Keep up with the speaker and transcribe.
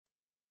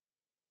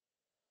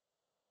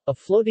A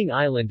floating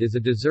island is a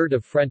dessert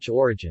of French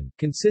origin,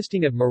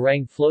 consisting of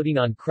meringue floating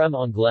on crème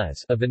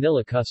anglaise, a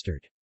vanilla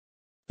custard.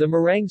 The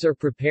meringues are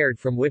prepared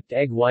from whipped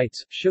egg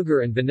whites,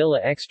 sugar and vanilla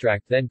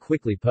extract then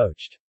quickly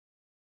poached.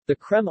 The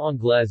crème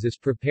anglaise is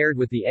prepared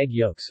with the egg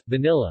yolks,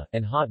 vanilla,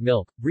 and hot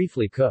milk,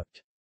 briefly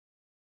cooked.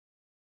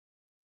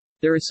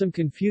 There is some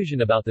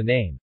confusion about the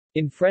name.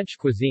 In French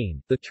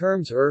cuisine, the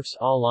terms œufs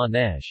à la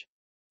neige,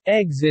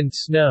 eggs in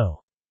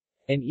snow,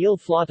 and île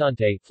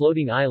flottante,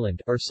 floating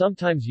island, are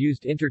sometimes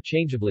used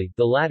interchangeably,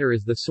 the latter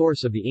is the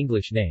source of the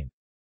English name.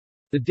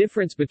 The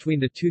difference between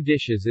the two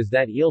dishes is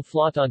that île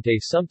flottante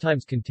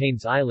sometimes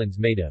contains islands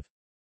made of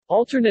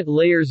alternate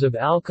layers of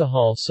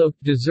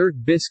alcohol-soaked dessert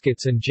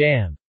biscuits and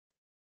jam.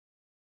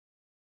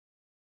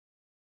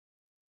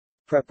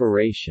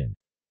 Preparation.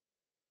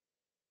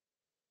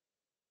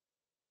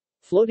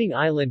 Floating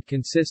island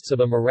consists of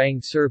a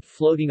meringue served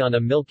floating on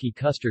a milky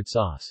custard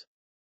sauce.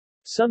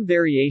 Some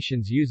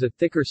variations use a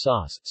thicker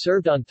sauce,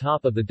 served on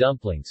top of the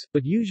dumplings,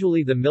 but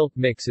usually the milk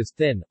mix is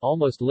thin,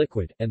 almost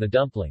liquid, and the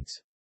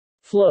dumplings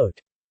float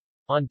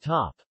on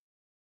top.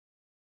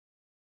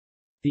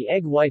 The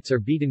egg whites are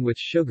beaten with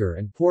sugar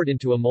and poured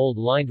into a mold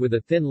lined with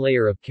a thin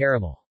layer of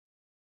caramel.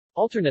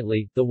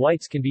 Alternately, the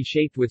whites can be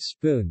shaped with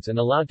spoons and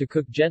allowed to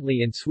cook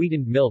gently in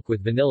sweetened milk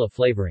with vanilla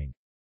flavoring.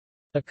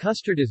 A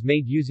custard is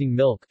made using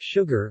milk,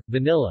 sugar,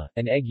 vanilla,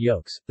 and egg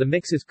yolks. The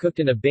mix is cooked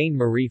in a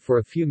bain-marie for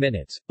a few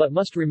minutes, but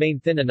must remain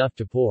thin enough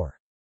to pour.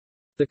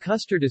 The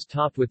custard is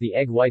topped with the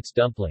egg whites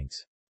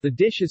dumplings. The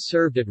dish is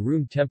served at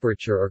room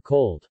temperature or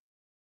cold.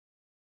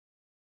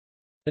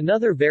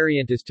 Another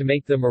variant is to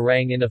make the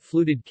meringue in a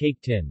fluted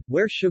cake tin,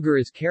 where sugar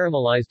is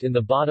caramelized in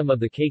the bottom of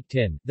the cake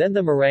tin, then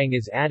the meringue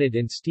is added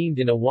and steamed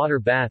in a water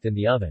bath in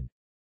the oven.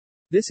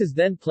 This is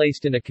then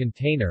placed in a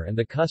container and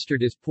the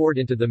custard is poured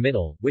into the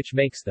middle, which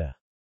makes the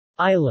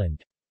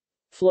island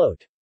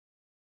float.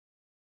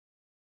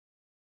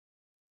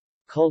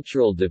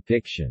 Cultural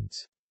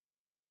depictions.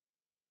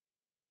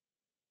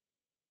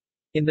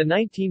 In the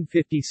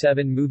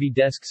 1957 movie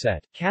Desk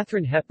Set,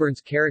 Katharine Hepburn's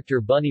character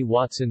Bunny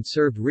Watson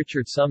served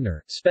Richard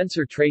Sumner,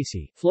 Spencer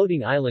Tracy,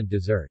 floating island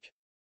dessert.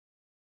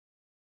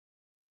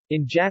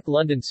 In Jack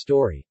London's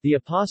story, The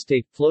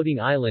Apostate, floating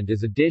island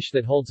is a dish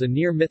that holds a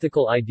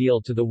near-mythical ideal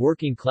to the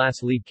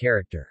working-class lead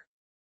character.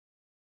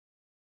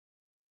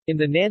 In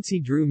the Nancy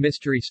Drew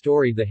mystery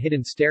story The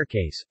Hidden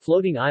Staircase,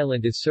 floating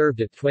island is served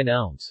at Twin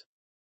Elms.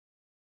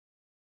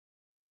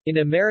 In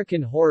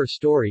American Horror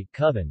Story,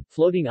 Coven,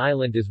 floating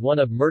island is one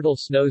of Myrtle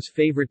Snow's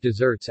favorite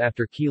desserts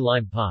after key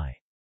lime pie.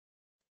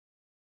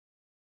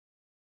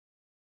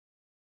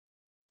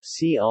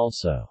 See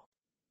also: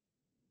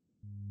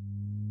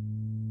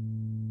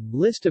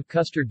 List of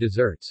custard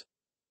desserts,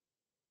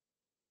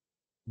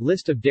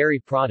 List of dairy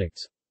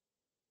products,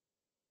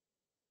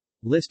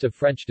 List of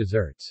French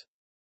desserts.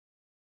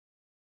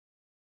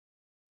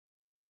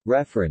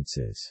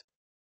 References.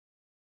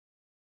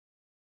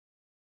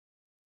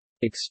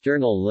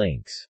 External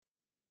links.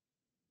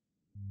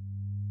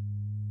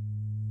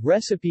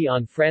 Recipe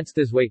on France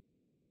this way.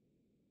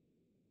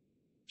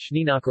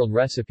 Schneenokkeln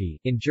recipe,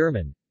 in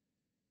German.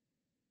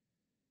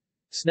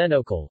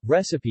 Snenokkel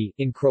recipe,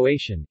 in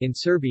Croatian, in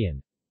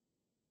Serbian.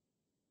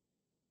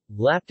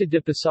 Lapte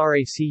de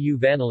pasăre cu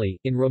vanili,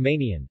 in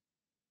Romanian.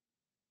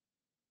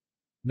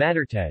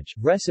 Matertaj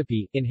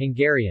recipe, in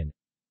Hungarian.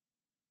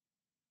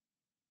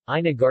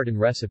 Ina garden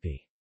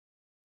recipe.